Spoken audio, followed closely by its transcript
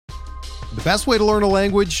The best way to learn a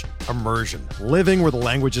language? Immersion. Living where the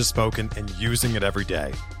language is spoken and using it every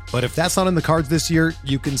day. But if that's not in the cards this year,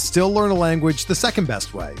 you can still learn a language the second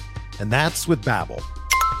best way, and that's with Babbel.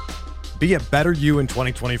 Be a better you in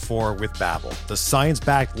 2024 with Babbel, the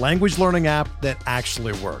science-backed language learning app that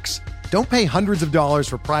actually works. Don't pay hundreds of dollars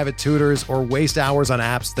for private tutors or waste hours on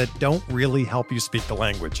apps that don't really help you speak the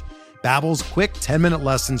language. Babbel's quick 10-minute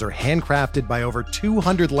lessons are handcrafted by over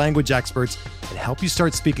 200 language experts and help you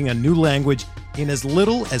start speaking a new language in as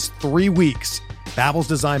little as 3 weeks. Babbel's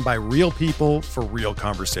designed by real people for real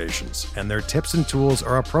conversations, and their tips and tools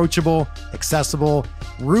are approachable, accessible,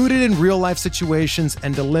 rooted in real-life situations,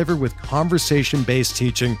 and delivered with conversation-based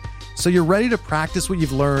teaching, so you're ready to practice what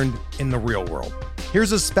you've learned in the real world.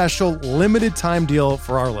 Here's a special limited-time deal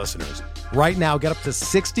for our listeners. Right now, get up to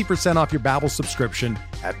 60% off your Babbel subscription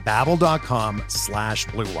at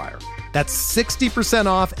babbel.com/Blue Wire. That's 60%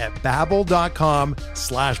 off at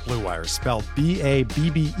babbel.com/Blue Wire, spelled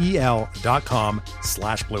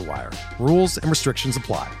BABBEL.com/Blue Wire. Rules and restrictions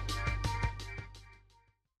apply.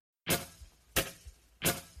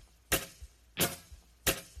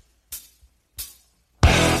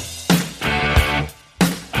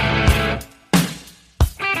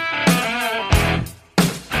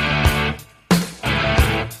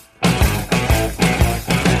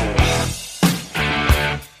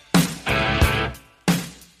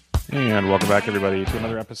 And welcome back, everybody, to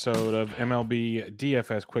another episode of MLB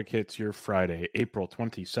DFS Quick Hits, your Friday, April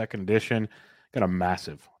 22nd edition. Got a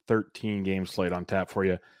massive 13-game slate on tap for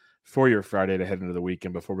you for your Friday to head into the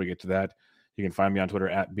weekend. Before we get to that, you can find me on Twitter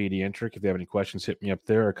at BDintric. If you have any questions, hit me up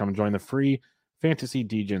there or come join the free Fantasy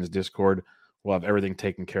DGens Discord. We'll have everything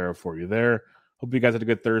taken care of for you there. Hope you guys had a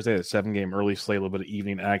good Thursday. A 7-game early slate, a little bit of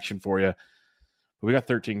evening action for you. But we got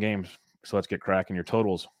 13 games, so let's get cracking. Your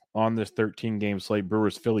totals on this 13-game slate: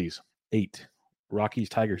 Brewers, Phillies, 8. Rockies,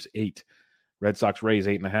 Tigers, 8. Red Sox, Rays,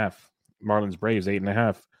 8.5. Marlins, Braves,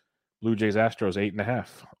 8.5. Blue Jays, Astros,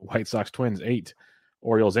 8.5. White Sox, Twins, 8.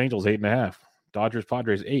 Orioles, Angels, 8.5. Dodgers,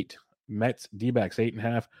 Padres, 8. Mets, D-backs,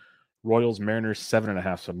 8.5. Royals, Mariners,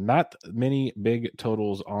 7.5. So not many big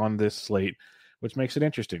totals on this slate, which makes it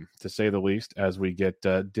interesting, to say the least, as we get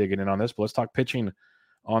digging in on this. But let's talk pitching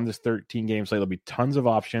on this 13-game slate. There'll be tons of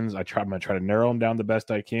options. I'm going to try to narrow them down the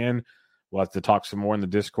best I can. We'll have to talk some more in the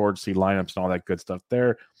Discord, see lineups and all that good stuff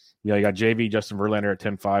there. You got JV, Justin Verlander at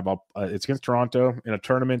 10-5. It's against Toronto in a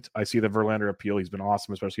tournament. I see the Verlander appeal. He's been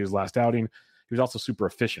awesome, especially his last outing. He was also super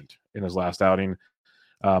efficient in his last outing.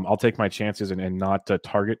 I'll take my chances and not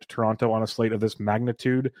target Toronto on a slate of this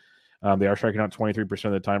magnitude. They are striking out 23%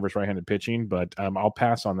 of the time versus right-handed pitching, but I'll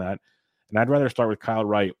pass on that. And I'd rather start with Kyle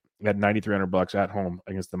Wright at $9,300 at home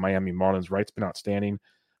against the Miami Marlins. Wright's been outstanding.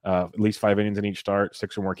 At least 5 innings in each start,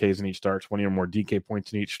 6 or more Ks in each start, 20 or more DK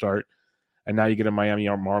points in each start. And now you get a Miami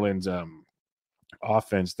Marlins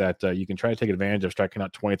offense that you can try to take advantage of, striking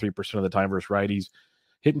out 23% of the time versus righties.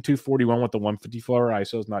 Hitting 241 with the 154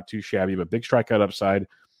 ISO is not too shabby, but big strikeout upside.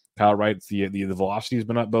 Kyle Wright, the velocity has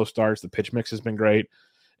been up both starts. The pitch mix has been great.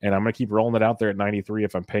 And I'm going to keep rolling it out there at 93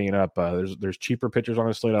 if I'm paying up. There's cheaper pitchers on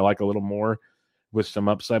this slate I like a little more with some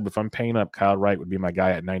upside. But if I'm paying up, Kyle Wright would be my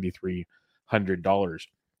guy at $9,300.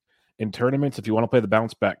 In tournaments, if you want to play the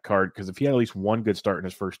bounce back card, because if he had at least one good start in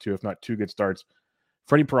his first 2, if not 2 good starts,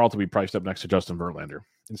 Freddie Peralta will be priced up next to Justin Verlander.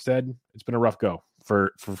 Instead, it's been a rough go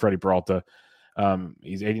for Freddie Peralta.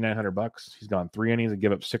 He's $8,900. He's gone 3 innings and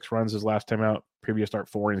give up 6 runs his last time out. Previous start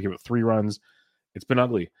 4 innings, give up 3 runs. It's been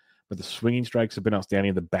ugly, but the swinging strikes have been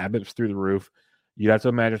outstanding. The BABIP's through the roof. You'd have to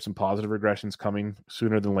imagine some positive regressions coming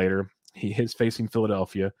sooner than later. He is facing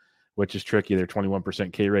Philadelphia, which is tricky. They're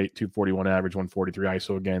 21% K rate, 241 average, 143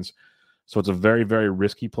 ISO against. So it's a very, very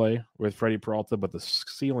risky play with Freddie Peralta, but the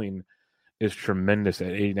ceiling is tremendous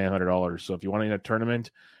at $8,900. So if you want in a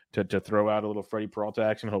tournament to throw out a little Freddie Peralta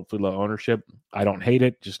action, hopefully low ownership, I don't hate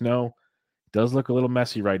it. Just know it does look a little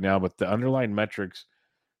messy right now, but the underlying metrics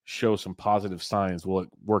show some positive signs. Will it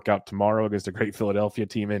work out tomorrow against a great Philadelphia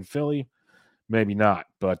team in Philly? Maybe not,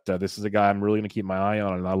 but this is a guy I'm really going to keep my eye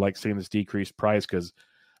on, and I like seeing this decreased price because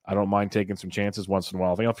I don't mind taking some chances once in a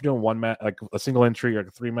while. If you're doing one like a single entry or a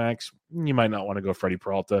 3 max, you might not want to go Freddie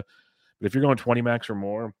Peralta. But if you're going 20 max or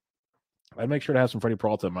more, I'd make sure to have some Freddie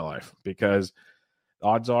Peralta in my life because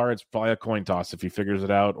odds are it's probably a coin toss if he figures it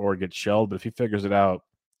out or gets shelled. But if he figures it out,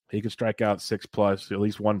 he could strike out 6+, at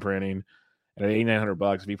least 1 per inning. And at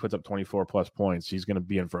 $8,900, if he puts up 24+ points, he's going to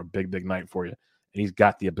be in for a big, big night for you. And he's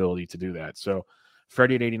got the ability to do that. So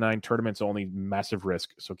Freddie at 89, tournament's only, massive risk.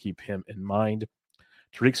 So keep him in mind.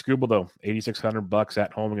 Tariq Skubal, though, $8,600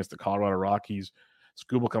 at home against the Colorado Rockies.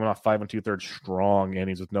 Skubal coming off 5 2/3 strong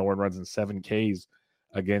innings with no earned runs and 7 Ks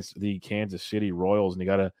against the Kansas City Royals. And you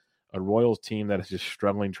got a a Royals team that is just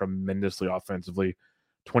struggling tremendously offensively.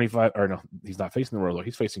 25, or no, he's not facing the Royals, though.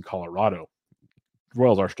 He's facing Colorado.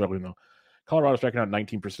 Royals are struggling, though. Colorado's striking out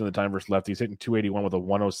 19% of the time versus lefties, hitting 281 with a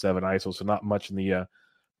 107 ISO, so not much in the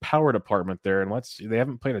power department there. And they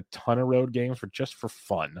haven't played a ton of road games just for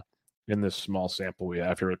fun in this small sample we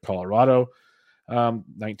have here at Colorado.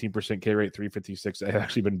 19% K rate, 356. They've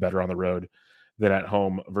actually been better on the road than at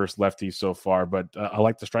home versus lefties so far. But I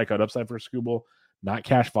like the strikeout upside for Skubal. Not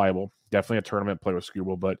cash viable. Definitely a tournament play with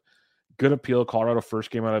Skubal, but good appeal. Colorado first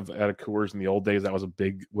game out of Coors in the old days. That was a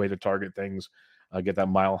big way to target things. Get that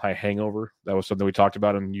mile-high hangover. That was something we talked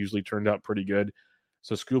about and usually turned out pretty good.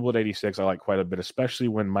 So Skubal at 86, I like quite a bit, especially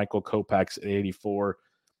when Michael Kopech's at 84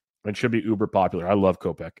 and should be uber popular. I love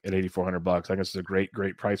Kopech at $8,400. I think this is a great,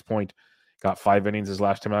 great price point. Got 5 innings his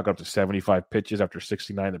last time out, got up to 75 pitches after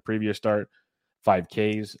 69 the previous start, 5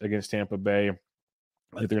 Ks against Tampa Bay.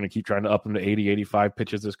 I think they're going to keep trying to up them to 80, 85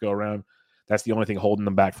 pitches this go around. That's the only thing holding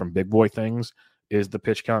them back from big boy things is the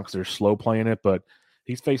pitch count because they're slow playing it. But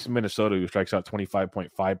he's facing Minnesota, who strikes out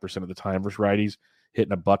 25.5% of the time versus righties,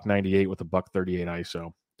 hitting a $198 with a $138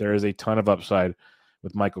 ISO. There is a ton of upside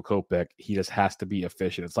with Michael Kopech. He just has to be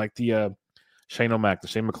efficient. It's like the Shane O'Mac, the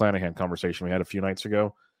Shane McClanahan conversation we had a few nights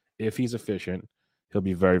ago. If he's efficient, he'll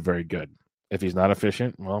be very, very good. If he's not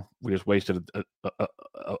efficient, well, we just wasted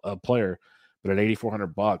a player. But at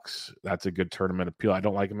 $8,400, that's a good tournament appeal. I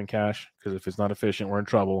don't like him in cash because if it's not efficient, we're in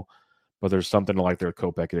trouble. But there's something to like there with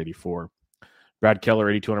Kopech at 84. Brad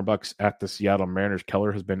Keller, $8,200 at the Seattle Mariners.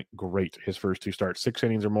 Keller has been great his first 2 starts. 6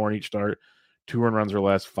 innings or more in each start. 2 earned runs or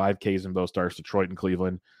less. 5 Ks in both starts. Detroit and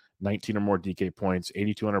Cleveland. 19 or more DK points.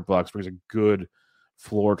 $8,200 brings a good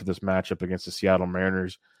floor to this matchup against the Seattle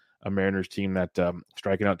Mariners. A Mariners team that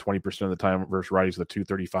striking out 20% of the time versus righties with a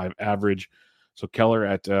 235 average. So Keller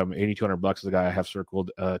at $8,200 is the guy I have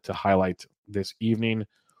circled to highlight this evening.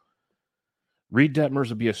 Reed Detmers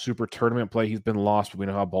would be a super tournament play. He's been lost, but we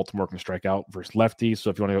know how Baltimore can strike out versus lefties. So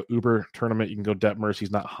if you want to go Uber tournament, you can go Detmers.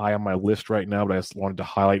 He's not high on my list right now, but I just wanted to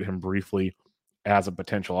highlight him briefly as a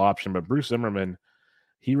potential option. But Bruce Zimmerman,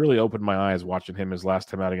 he really opened my eyes watching him his last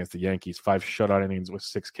time out against the Yankees. 5 shutout innings with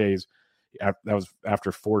 6 Ks. That was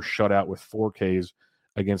after 4 shutout with 4 Ks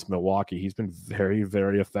against Milwaukee. He's been very,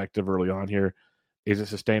 very effective early on here. Is it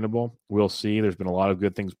sustainable? We'll see. There's been a lot of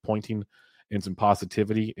good things pointing and some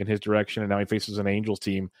positivity in his direction. And now he faces an Angels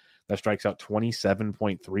team that strikes out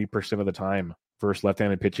 27.3% of the time versus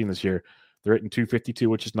left-handed pitching this year. They're hitting 252,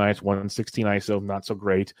 which is nice. 116 ISO, not so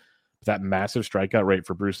great. But that massive strikeout rate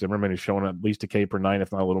for Bruce Zimmerman is showing at least a K per 9,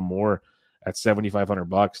 if not a little more, at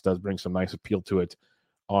 $7,500. Does bring some nice appeal to it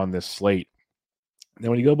on this slate. Then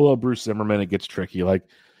when you go below Bruce Zimmerman, it gets tricky. Like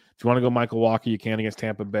if you want to go Michael Walker, you can against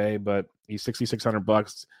Tampa Bay, but he's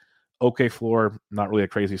 $6,600. Okay floor, not really a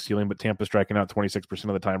crazy ceiling, but Tampa's striking out 26%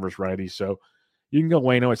 of the time versus righties. So you can go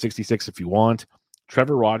Waino at 66 if you want.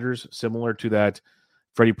 Trevor Rogers, similar to that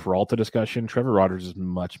Freddie Peralta discussion, Trevor Rogers is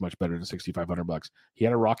much, much better than $6,500. He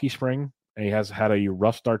had a rocky spring, and he has had a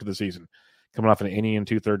rough start to the season, coming off an inning and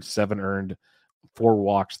 2/3, 7 earned, 4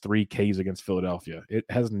 walks, 3 Ks against Philadelphia. It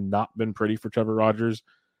has not been pretty for Trevor Rogers.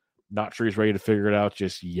 Not sure he's ready to figure it out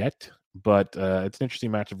just yet, but it's an interesting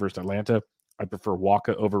matchup versus Atlanta. I prefer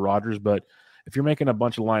Walker over Rogers, but if you're making a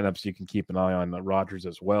bunch of lineups, you can keep an eye on Rogers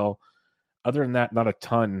as well. Other than that, not a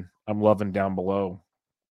ton I'm loving down below.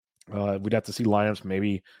 We'd have to see lineups.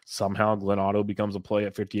 Maybe somehow Glenn Otto becomes a play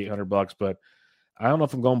at $5,800, but I don't know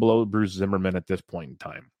if I'm going below Bruce Zimmerman at this point in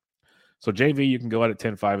time. So JV, you can go at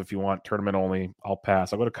 10-5 if you want. Tournament only. I'll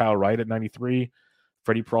pass. I'll go to Kyle Wright at 93.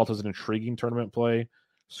 Freddie Peralta is an intriguing tournament play.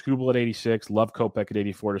 Skubal at 86. Love Kopech at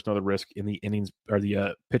 84. There's no other risk in the innings or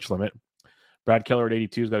the pitch limit. Brad Keller at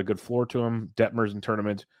 82 has got a good floor to him. Detmers in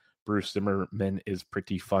tournament. Bruce Zimmerman is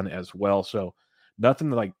pretty fun as well. So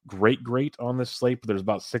nothing like great on this slate, but there's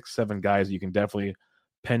about 6-7 guys you can definitely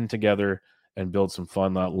pen together and build some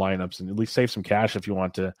fun lineups and at least save some cash if you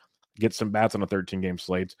want to get some bats on a 13-game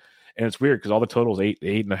slate. And it's weird because all the totals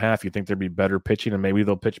 8.5. You think there'd be better pitching, and maybe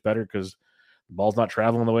they'll pitch better because the ball's not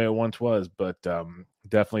traveling the way it once was. But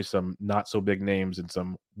definitely some not so big names in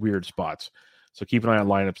some weird spots. So keep an eye on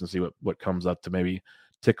lineups and see what comes up to maybe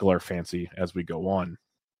tickle our fancy as we go on.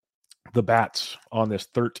 The bats on this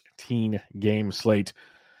 13-game slate.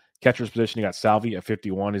 Catcher's position, you got Salvi at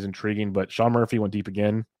 51 is intriguing, but Sean Murphy went deep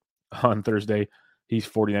again on Thursday. He's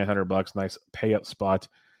 $4,900. Nice pay-up spot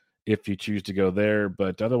if you choose to go there.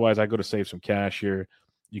 But otherwise, I go to save some cash here.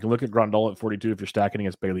 You can look at Grandal at 42 if you're stacking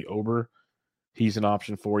against Bailey Ober. He's an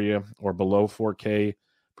option for you, or below 4K.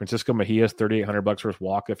 Francisco Mejia's $3,800 versus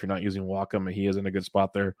Waka. If you're not using Waka, Mejia's in a good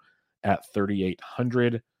spot there at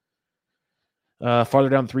 $3,800. Farther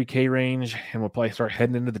down the 3K range, and we'll probably start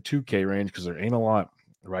heading into the 2K range because there ain't a lot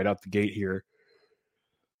right out the gate here.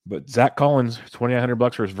 But Zach Collins,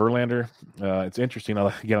 $2,800 for his Verlander. It's interesting. I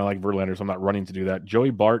like Verlander, so I'm not running to do that. Joey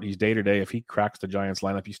Bart, he's day to day. If he cracks the Giants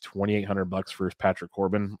lineup, he's $2,800 for his Patrick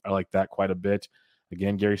Corbin. I like that quite a bit.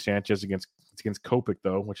 Again, Gary Sanchez against Kopech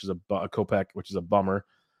though, which is a bummer,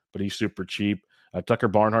 but he's super cheap. Tucker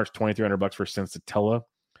Barnhart's $2,300 for Sensatella.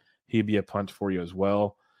 He'd be a punt for you as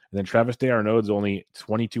well. And then Travis d'Arnaud's only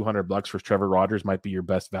 $2,200 for Trevor Rogers. Might be your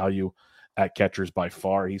best value at catchers by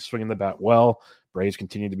far. He's swinging the bat well. Braves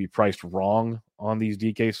continue to be priced wrong on these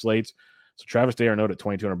DK slates. So Travis d'Arnaud at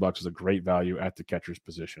 $2,200 is a great value at the catcher's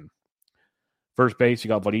position. First base, you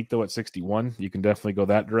got Vladito at 61. You can definitely go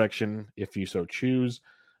that direction if you so choose.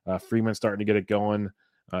 Freeman's starting to get it going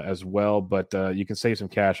as well, but you can save some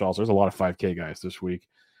cash also. There's a lot of 5K guys this week,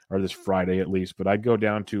 or this Friday at least. But I'd go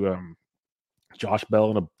down to Josh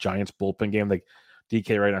Bell in a Giants bullpen game. Like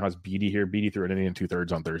DK right now has Beatty here. Beatty threw an inning and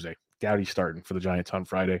 2/3 on Thursday. Doubt he's starting for the Giants on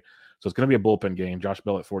Friday. So it's going to be a bullpen game. Josh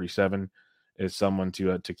Bell at 47 is someone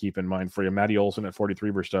to keep in mind for you. Matty Olson at 43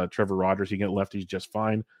 versus Trevor Rogers. He can get lefties just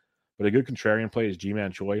fine. But a good contrarian play is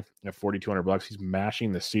G-Man Choi at $4,200. He's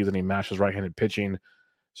mashing this season. He mashes right-handed pitching.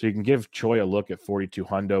 So you can give Choi a look at 42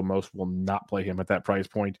 hundo. Most will not play him at that price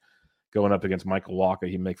point. Going up against Michael Wacha,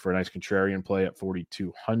 he'd make for a nice contrarian play at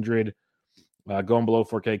 4,200. Going below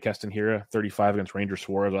 4K, Keston Hiura, 35 against Ranger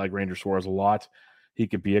Suarez. I like Ranger Suarez a lot. He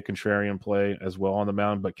could be a contrarian play as well on the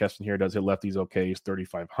mound, but Keston Hiura does hit lefties okay. He's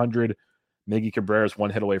 3,500. Miggy Cabrera is one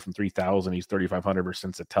hit away from 3,000. He's 3,500 versus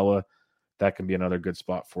Sensatella. That can be another good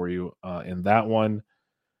spot for you in that one.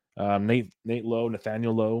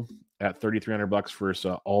 Nathaniel Lowe at $3,300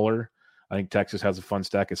 versus Aller. I think Texas has a fun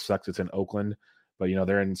stack. It sucks it's in Oakland, but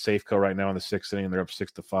they're in Safeco right now in the 6th inning. They're up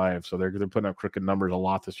 6-5, so they're putting up crooked numbers a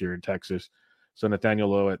lot this year in Texas. So Nathaniel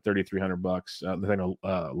Lowe at $3,300. Nathaniel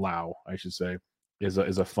Lau, I should say, is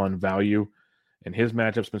a fun value. In his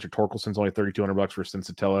matchup, Spencer Torkelson's only $3,200 for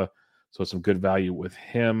Sensatella, so some good value with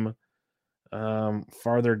him.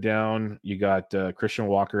 Farther down, you got Christian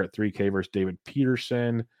Walker at 3K versus David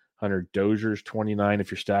Peterson. Hunter Dozier's 29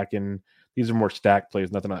 if you're stacking. These are more stacked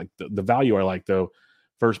plays. Nothing like the value I like, though.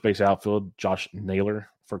 First base outfield, Josh Naylor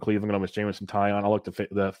for Cleveland almost Jameson Taillon. I like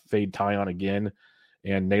the fade Taillon again.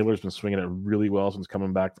 And Naylor's been swinging it really well since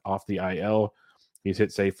coming back off the IL. He's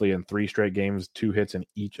hit safely in 3 straight games, 2 hits in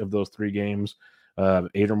each of those 3 games,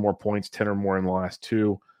 8 or more points, 10 or more in the last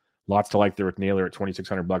 2. Lots to like there with Naylor at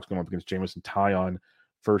 $2,600 going up against Jameson Taillon.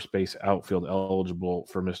 First base outfield eligible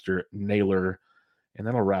for Mr. Naylor. And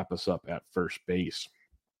that'll wrap us up at first base.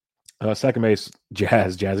 Second base,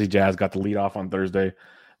 Jazzy Jazz got the lead off on Thursday.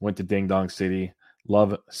 Went to Ding Dong City.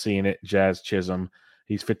 Love seeing it. Jazz Chisholm.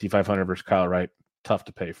 He's $5,500 versus Kyle Wright. Tough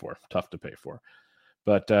to pay for.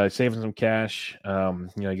 But saving some cash.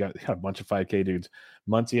 You got a bunch of 5K dudes.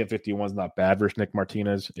 Muncy at 51 is not bad versus Nick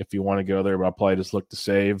Martinez if you want to go there, but I'll probably just look to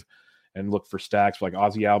save and look for stacks like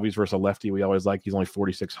Ozzie Albies versus a lefty. We always like. He's only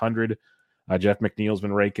 4,600. Jeff McNeil's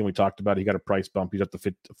been raking. We talked about it. He got a price bump. He's up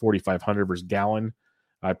to 4,500 versus Gallen.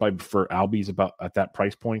 I probably prefer Albies about at that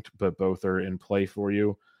price point, but both are in play for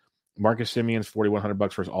you. Marcus Simeon's $4,100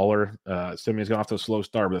 versus Aller. Simeon's gone off to a slow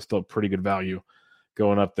start, but that's still a pretty good value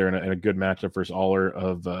going up there in a good matchup versus Aller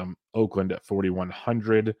of Oakland at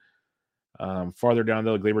 4,100. Farther down,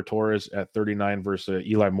 though, Gleyber Torres at 39 versus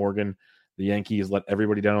Eli Morgan. The Yankees let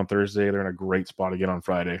everybody down on Thursday. They're in a great spot again on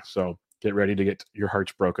Friday. So get ready to get your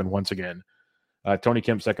hearts broken once again. Tony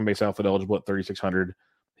Kemp, second base outfield eligible at 3,600.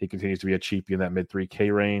 He continues to be a cheapie in that mid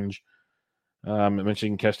 3K range. I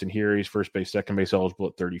mentioned Keston here. He's first base, second base eligible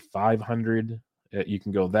at 3,500. You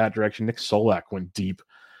can go that direction. Nick Solak went deep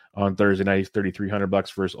on Thursday night. He's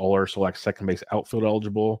 $3,300 versus Aller. Solak, second base outfield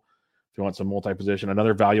eligible. If you want some multi-position.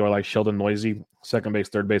 Another value I like, Sheldon Noisy, second base,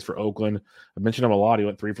 third base for Oakland. I mentioned him a lot. He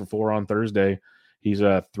went 3 for 4 on Thursday. He's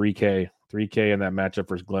a 3K in that matchup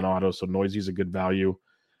versus Glenn Otto. So Noisy's a good value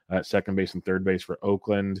at second base and third base for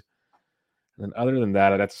Oakland. And then other than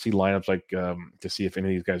that, I'd have to see lineups like to see if any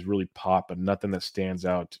of these guys really pop, but nothing that stands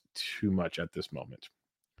out too much at this moment.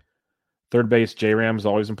 Third base, J-Ram's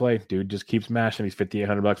always in play. Dude just keeps mashing. He's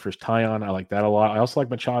 $5,800 versus Taillon. I like that a lot. I also like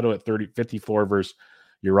Machado at 54 versus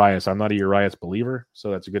Urias. I'm not a Urias believer,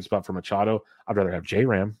 so that's a good spot for Machado. I'd rather have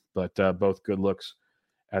J-Ram, but both good looks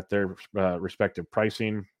at their respective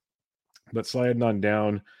pricing. But sliding on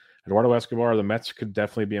down, Eduardo Escobar, the Mets could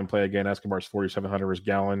definitely be in play again. Escobar's 4,700 versus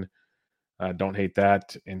Gallen. Don't hate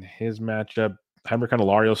that in his matchup. Heimer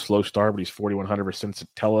Candelario, slow start, but he's 4,100 versus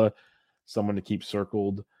Sensatella. Someone to keep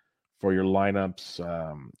circled for your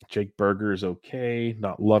lineups. Jake Berger's okay,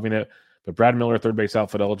 not loving it. But Brad Miller, third base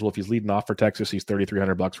outfield eligible. If he's leading off for Texas, he's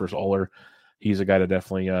 $3,300 versus Aller. he's a guy to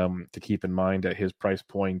definitely to keep in mind at his price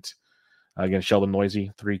point. Again, Sheldon Noisy,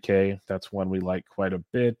 $3K. That's one we like quite a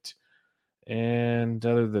bit. And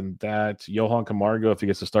other than that, Johan Camargo, if he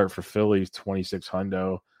gets to start for Philly,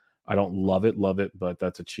 $2,600. I don't love it, but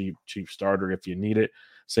that's a cheap starter if you need it.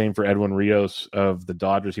 Same for Edwin Rios of the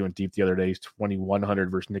Dodgers. He went deep the other day. He's $2,100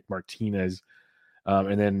 versus Nick Martinez.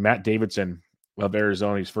 And then Matt Davidson of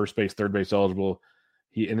Arizona. He's first base, third base eligible.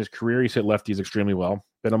 In his career, he's hit lefties extremely well.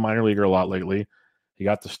 Been a minor leaguer a lot lately. He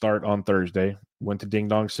got the start on Thursday. Went to Ding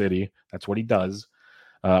Dong City. That's what he does.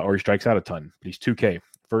 Or he strikes out a ton. But he's 2K.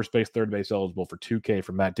 First base, third base eligible for 2K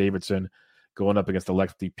from Matt Davidson. Going up against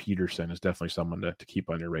Alexi Peterson is definitely someone to keep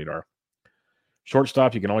on your radar.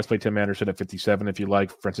 Shortstop, you can always play Tim Anderson at 57 if you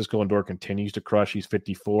like. Francisco Lindor continues to crush. He's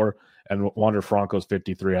 54. And Wander Franco's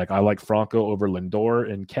 53. I like Franco over Lindor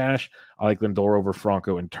in cash. I like Lindor over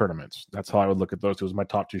Franco in tournaments. That's how I would look at those two as my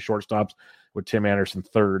top two shortstops, with Tim Anderson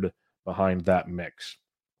third behind that mix.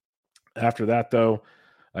 After that, though,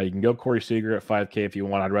 you can go Corey Seager at 5K if you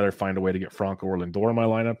want. I'd rather find a way to get Franco or Lindor in my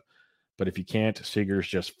lineup. But if you can't, Seager's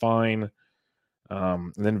just fine.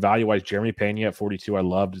 And then value-wise, Jeremy Pena at 42, I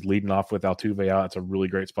loved leading off with Altuve out. It's a really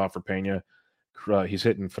great spot for Pena. He's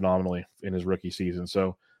hitting phenomenally in his rookie season,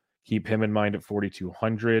 so keep him in mind at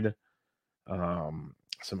 4,200.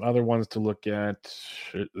 Some other ones to look at.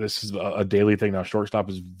 This is a daily thing now. Shortstop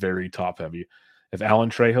is very top-heavy. If Alan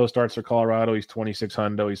Trejo starts for Colorado, he's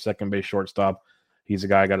 2,600. He's second base shortstop. He's a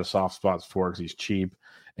guy I got a soft spot for because he's cheap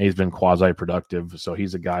and he's been quasi-productive, so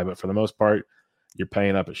he's a guy. But for the most part, you're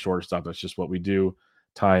paying up at shortstop. That's just what we do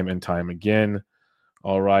time and time again.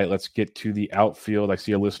 All right, let's get to the outfield. I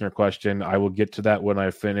see a listener question. I will get to that when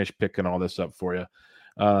I finish picking all this up for you.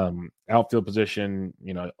 Outfield position,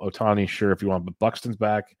 Ohtani, sure, if you want, but Buxton's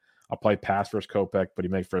back. I'll play pass versus Kopech, but he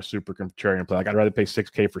makes for a super contrarian play. I'd rather pay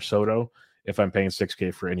 $6K for Soto if I'm paying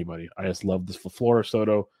 $6K for anybody. I just love this floor of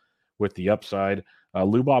Soto with the upside.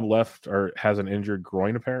 Lubob left or has an injured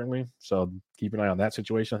groin apparently, so keep an eye on that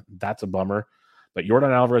situation. That's a bummer. But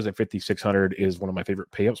Yordan Alvarez at 5,600 is one of my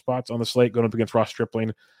favorite pay-up spots on the slate, going up against Ross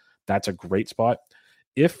Stripling. That's a great spot.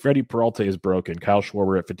 If Freddie Peralta is broken, Kyle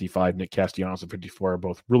Schwarber at 55, Nick Castellanos at 54 are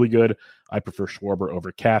both really good. I prefer Schwarber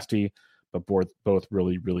over Casty, but both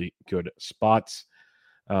really, really good spots.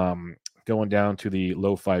 Going down to the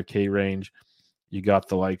low 5K range, you got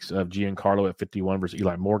the likes of Giancarlo at 51 versus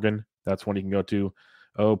Eli Morgan. That's one you can go to.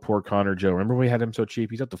 Oh, poor Connor Joe. Remember we had him so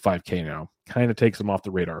cheap? He's up to 5K now. Kind of takes him off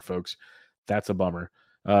the radar, folks. That's a bummer.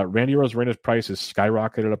 Randy Rosarena's price is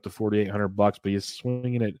skyrocketed up to $4,800, but he's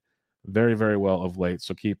swinging it very, very well of late.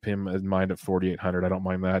 So keep him in mind at $4,800. I don't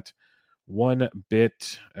mind that one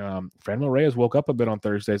bit. Franmil Reyes woke up a bit on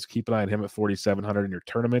Thursday, so keep an eye on him at $4,700 in your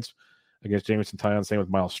tournaments against Jameson Taillon. Same with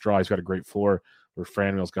Miles Straw. He's got a great floor where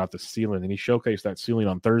Franmil's got the ceiling, and he showcased that ceiling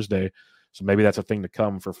on Thursday. So maybe that's a thing to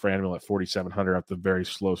come for Franmil at $4,700 after the very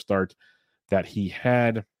slow start that he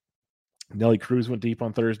had. Nelly Cruz went deep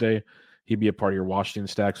on Thursday. He'd be a part of your Washington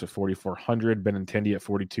stacks at 4,400. Benintendi at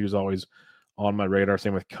 42 is always on my radar.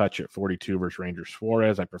 Same with Kutch at 42 versus Ranger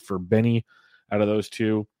Suarez. I prefer Benny out of those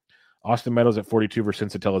two. Austin Meadows at 42 versus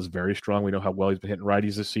Sensatella is very strong. We know how well he's been hitting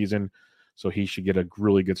righties this season, so he should get a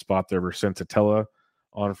really good spot there versus Sensatella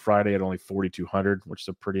on Friday at only 4,200, which is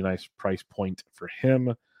a pretty nice price point for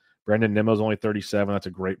him. Brandon Nimmo's only 37. That's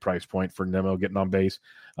a great price point for Nimmo getting on base,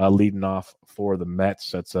 leading off for the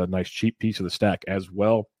Mets. That's a nice cheap piece of the stack as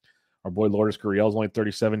well. Our boy Lourdes Gurriel is only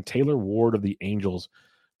 37. Taylor Ward of the Angels,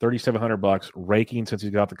 $3,700, raking since he's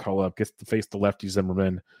got the call up. Gets to face the lefty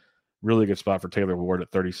Zimmerman. Really good spot for Taylor Ward at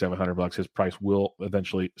 $3,700. His price will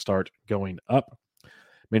eventually start going up.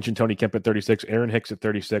 Mentioned Tony Kemp at 36. Aaron Hicks at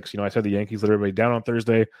 36. I said the Yankees let everybody down on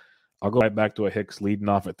Thursday. I'll go right back to a Hicks leading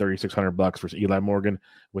off at $3,600 versus Eli Morgan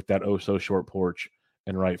with that short porch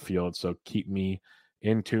in right field. So keep me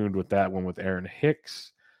in tune with that one with Aaron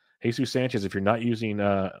Hicks. Jesus Sanchez, if you're not using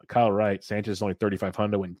Kyle Wright, Sanchez is only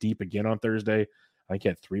 3,500, went deep again on Thursday. I think he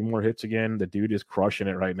had 3 more hits again. The dude is crushing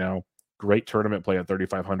it right now. Great tournament play at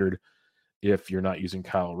 3,500 if you're not using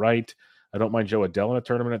Kyle Wright. I don't mind Joe Adell in a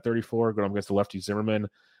tournament at 34, going up against the lefty Zimmerman.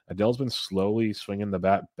 Adell's been slowly swinging the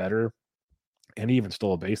bat better, and he even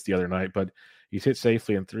stole a base the other night, but he's hit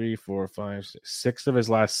safely in 3, 4, 5, 6 of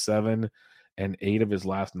his last 7 and 8 of his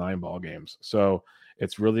last 9 ball games. So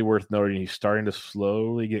it's really worth noting he's starting to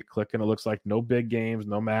slowly get clicking. It looks like no big games,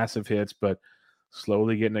 no massive hits, but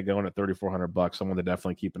slowly getting it going at $3,400. Someone to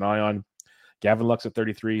definitely keep an eye on. Gavin Lux at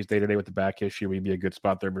 33. He's day-to-day with the back issue. He'd be a good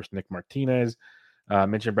spot there versus Nick Martinez.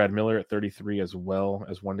 Mentioned Brad Miller at 33 as well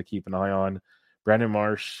as one to keep an eye on. Brandon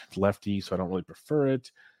Marsh, lefty, so I don't really prefer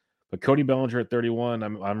it. But Cody Bellinger at 31,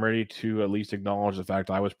 I'm ready to at least acknowledge the fact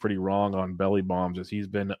I was pretty wrong on belly bombs, as he's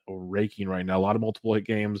been raking right now. A lot of multiple hit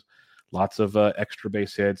games, lots of extra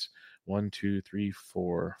base hits. 1, 2, 3,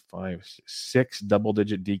 4, 5, 6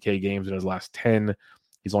 double-digit DK games in his last 10.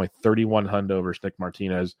 He's only 31 hundo versus Nick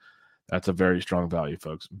Martinez. That's a very strong value,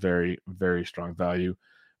 folks. Very, very strong value.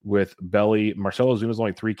 With Belly, Marcell Ozuna is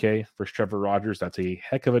only 3K versus Trevor Rogers. That's a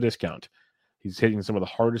heck of a discount. He's hitting some of the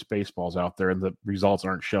hardest baseballs out there, and the results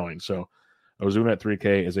aren't showing. So Ozuna at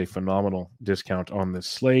 3K is a phenomenal discount on this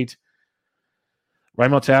slate.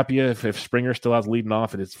 Raimel Tapia, if Springer still has leading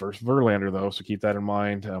off, it's first Verlander, though, so keep that in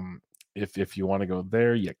mind. If you want to go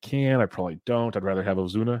there, you can. I probably don't. I'd rather have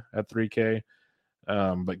Ozuna at 3K.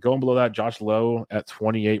 But going below that, Josh Lowe at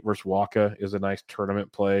 28 versus Waka is a nice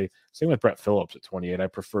tournament play. Same with Brett Phillips at 28. I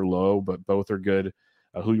prefer Lowe, but both are good.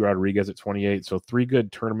 Julio Rodriguez at 28. So 3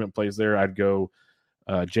 good tournament plays there. I'd go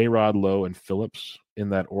J-Rod, Lowe, and Phillips in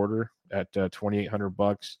that order at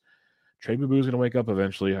 $2,800. Trey Babu's going to wake up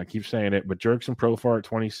eventually. I keep saying it, but Jurickson Profar at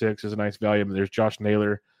 26 is a nice value. There's Josh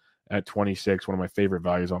Naylor at 26, one of my favorite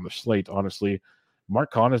values on the slate, honestly. Mark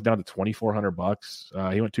Kahn is down to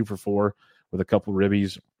 $2,400. He went 2 for 4 with a couple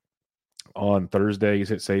ribbies on Thursday. He's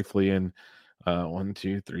hit safely in 1,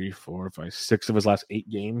 2, 3, 4, 5, 6 of his last 8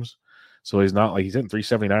 games. So he's not like he's hitting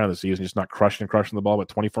 379 on the season, just not crushing the ball. But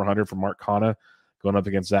 2,400 for Mark Kahn going up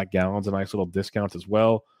against Zach Gallen's a nice little discount as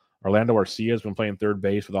well. Orlando Arcia has been playing third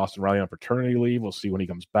base with Austin Riley on paternity leave. We'll see when he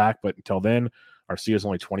comes back. But until then, Arcia is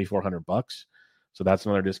only $2,400. So that's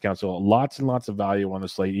another discount. So lots and lots of value on the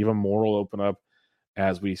slate. Even more will open up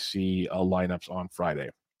as we see lineups on Friday.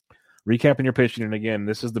 Recapping your pitching, and again,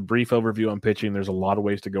 this is the brief overview on pitching. There's a lot of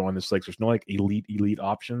ways to go on this slate. There's no like elite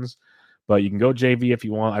options, but you can go JV if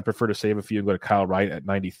you want. I prefer to save a few and go to Kyle Wright at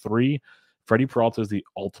 93. Freddie Peralta is the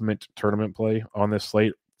ultimate tournament play on this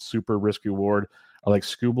slate. Super risk reward. I like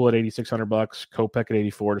Skubal at $8,600, Kopech at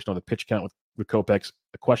 84. Just know the pitch count with Kopech's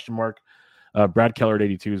a question mark. Brad Keller at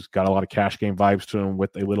 82 has got a lot of cash game vibes to him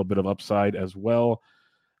with a little bit of upside as well.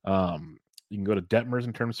 You can go to Detmers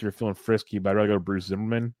in terms of if you're feeling frisky, but I'd rather go to Bruce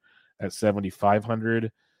Zimmerman at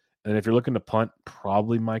 7,500. And if you're looking to punt,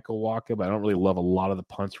 probably Michael Waka, but I don't really love a lot of the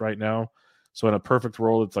punts right now. So in a perfect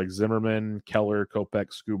world, it's like Zimmerman, Keller, Kopech,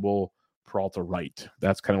 Skubal, Peralta, Wright.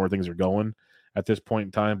 That's kind of where things are going at this point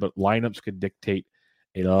in time. But lineups could dictate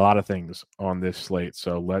a lot of things on this slate.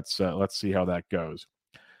 So let's see how that goes.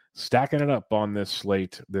 Stacking it up on this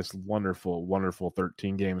slate, this wonderful, wonderful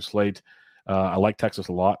 13-game slate. I like Texas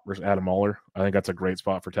a lot versus Adam Oller. I think that's a great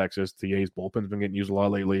spot for Texas. The A's bullpen's been getting used a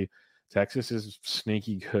lot lately. Texas is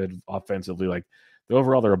sneaky good offensively. Like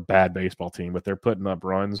overall, they're a bad baseball team, but they're putting up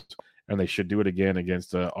runs, and they should do it again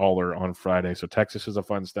against Oller on Friday. So Texas is a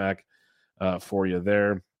fun stack for you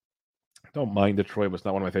there. Don't mind Detroit, but it's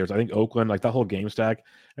not one of my favorites. I think Oakland, like that whole game stack,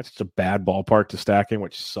 that's just a bad ballpark to stack in,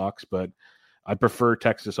 which sucks. But I prefer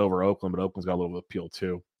Texas over Oakland, but Oakland's got a little bit of appeal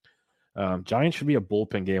too. Giants should be a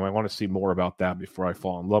bullpen game. I want to see more about that before I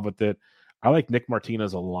fall in love with it. I like Nick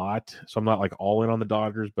Martinez a lot, so I'm not like all in on the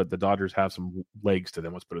Dodgers, but the Dodgers have some legs to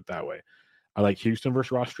them. Let's put it that way. I like Houston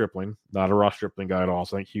versus Ross Stripling. Not a Ross Stripling guy at all.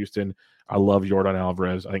 So I think Houston. I love Yordan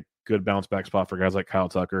Alvarez. I think good bounce back spot for guys like Kyle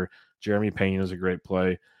Tucker. Jeremy Payne is a great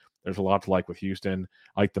play. There's a lot to like with Houston.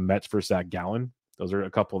 I like the Mets versus Zach Gallen. Those are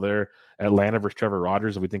a couple there. Atlanta versus Trevor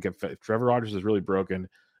Rogers. If we think if Trevor Rogers is really broken,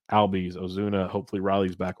 Albies, Ozuna, hopefully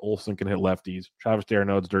Riley's back. Olsen can hit lefties. Travis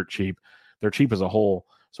d'Arnaud's dirt cheap. They're cheap as a whole.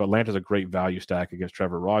 So Atlanta's a great value stack against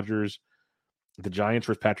Trevor Rogers. The Giants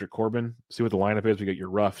versus Patrick Corbin. See what the lineup is. We got your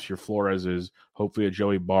Ruffs, your Floreses, hopefully a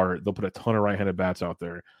Joey Bart. They'll put a ton of right-handed bats out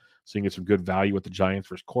there. So you can get some good value with the Giants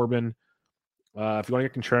versus Corbin. If you want to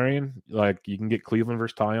get contrarian, like you can get Cleveland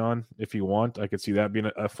versus Tyon if you want. I could see that being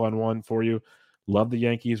a fun one for you. Love the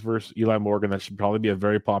Yankees versus Eli Morgan. That should probably be a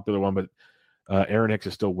very popular one, but Aaron Hicks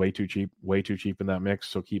is still way too cheap in that mix.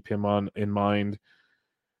 So keep him in mind.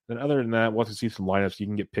 Then other than that, once you see some lineups, you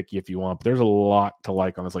can get picky if you want. But there's a lot to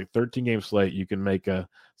like on this, like 13-game slate. You can make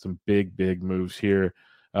some big moves here.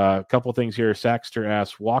 A couple things here. Saxter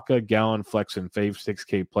asks, Waka, Gallen, Flex, and Fave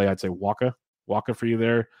 6K play. I'd say Waka for you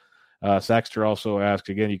there. Saxter also asks,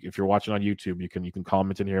 again, if you're watching on YouTube, you can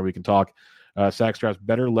comment in here. We can talk. Saxter asks,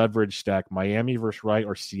 better leverage stack, Miami versus Wright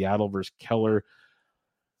or Seattle versus Keller?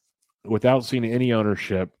 Without seeing any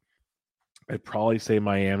ownership, I'd probably say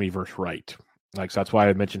Miami versus Wright. So that's why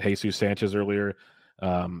I mentioned Jesus Sanchez earlier.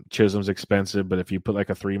 Chisholm's expensive, but if you put like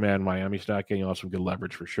a 3-man Miami stack in, you'll have some good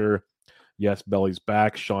leverage for sure. Yes, Belly's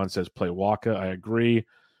back. Sean says play Waka. I agree.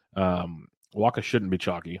 Waka shouldn't be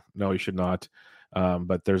chalky. No, he should not.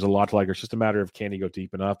 But there's a lot to like. It's just a matter of can he go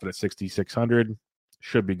deep enough. But at 6,600,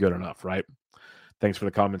 should be good enough, right? Thanks for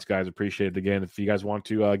the comments, guys. Appreciate it. Again, if you guys want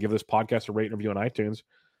to give this podcast a rate and review on iTunes,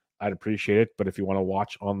 I'd appreciate it. But if you want to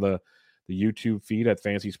watch on the YouTube feed at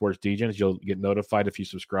Fantasy Sports Degens, you'll get notified if you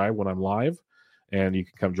subscribe when I'm live. And you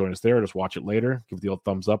can come join us there. Just watch it later. Give the old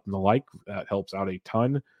thumbs up and the like. That helps out a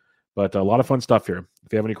ton. But a lot of fun stuff here.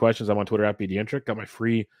 If you have any questions, I'm on Twitter at BDentric. Got my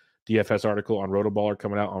free DFS article on Rotoballer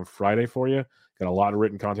coming out on Friday for you. Got a lot of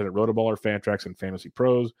written content at Rotoballer, Fantrax, and Fantasy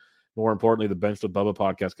Pros. More importantly, the Bench with Bubba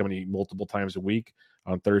podcast coming to you multiple times a week.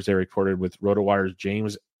 On Thursday, recorded with RotoWire's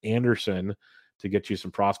James Anderson to get you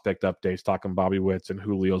some prospect updates, talking Bobby Witts and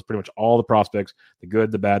Julio's, pretty much all the prospects, the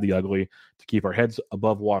good, the bad, the ugly, to keep our heads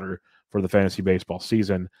above water for the fantasy baseball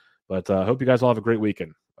season. But I hope you guys all have a great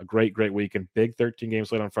weekend. A great weekend. Big 13-game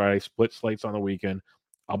slate on Friday, split slates on the weekend.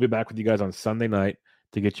 I'll be back with you guys on Sunday night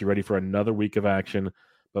to get you ready for another week of action.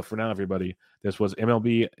 But for now, everybody, this was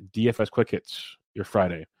MLB DFS Quick Hits, your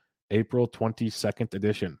Friday, April 22nd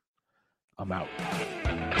edition. I'm out.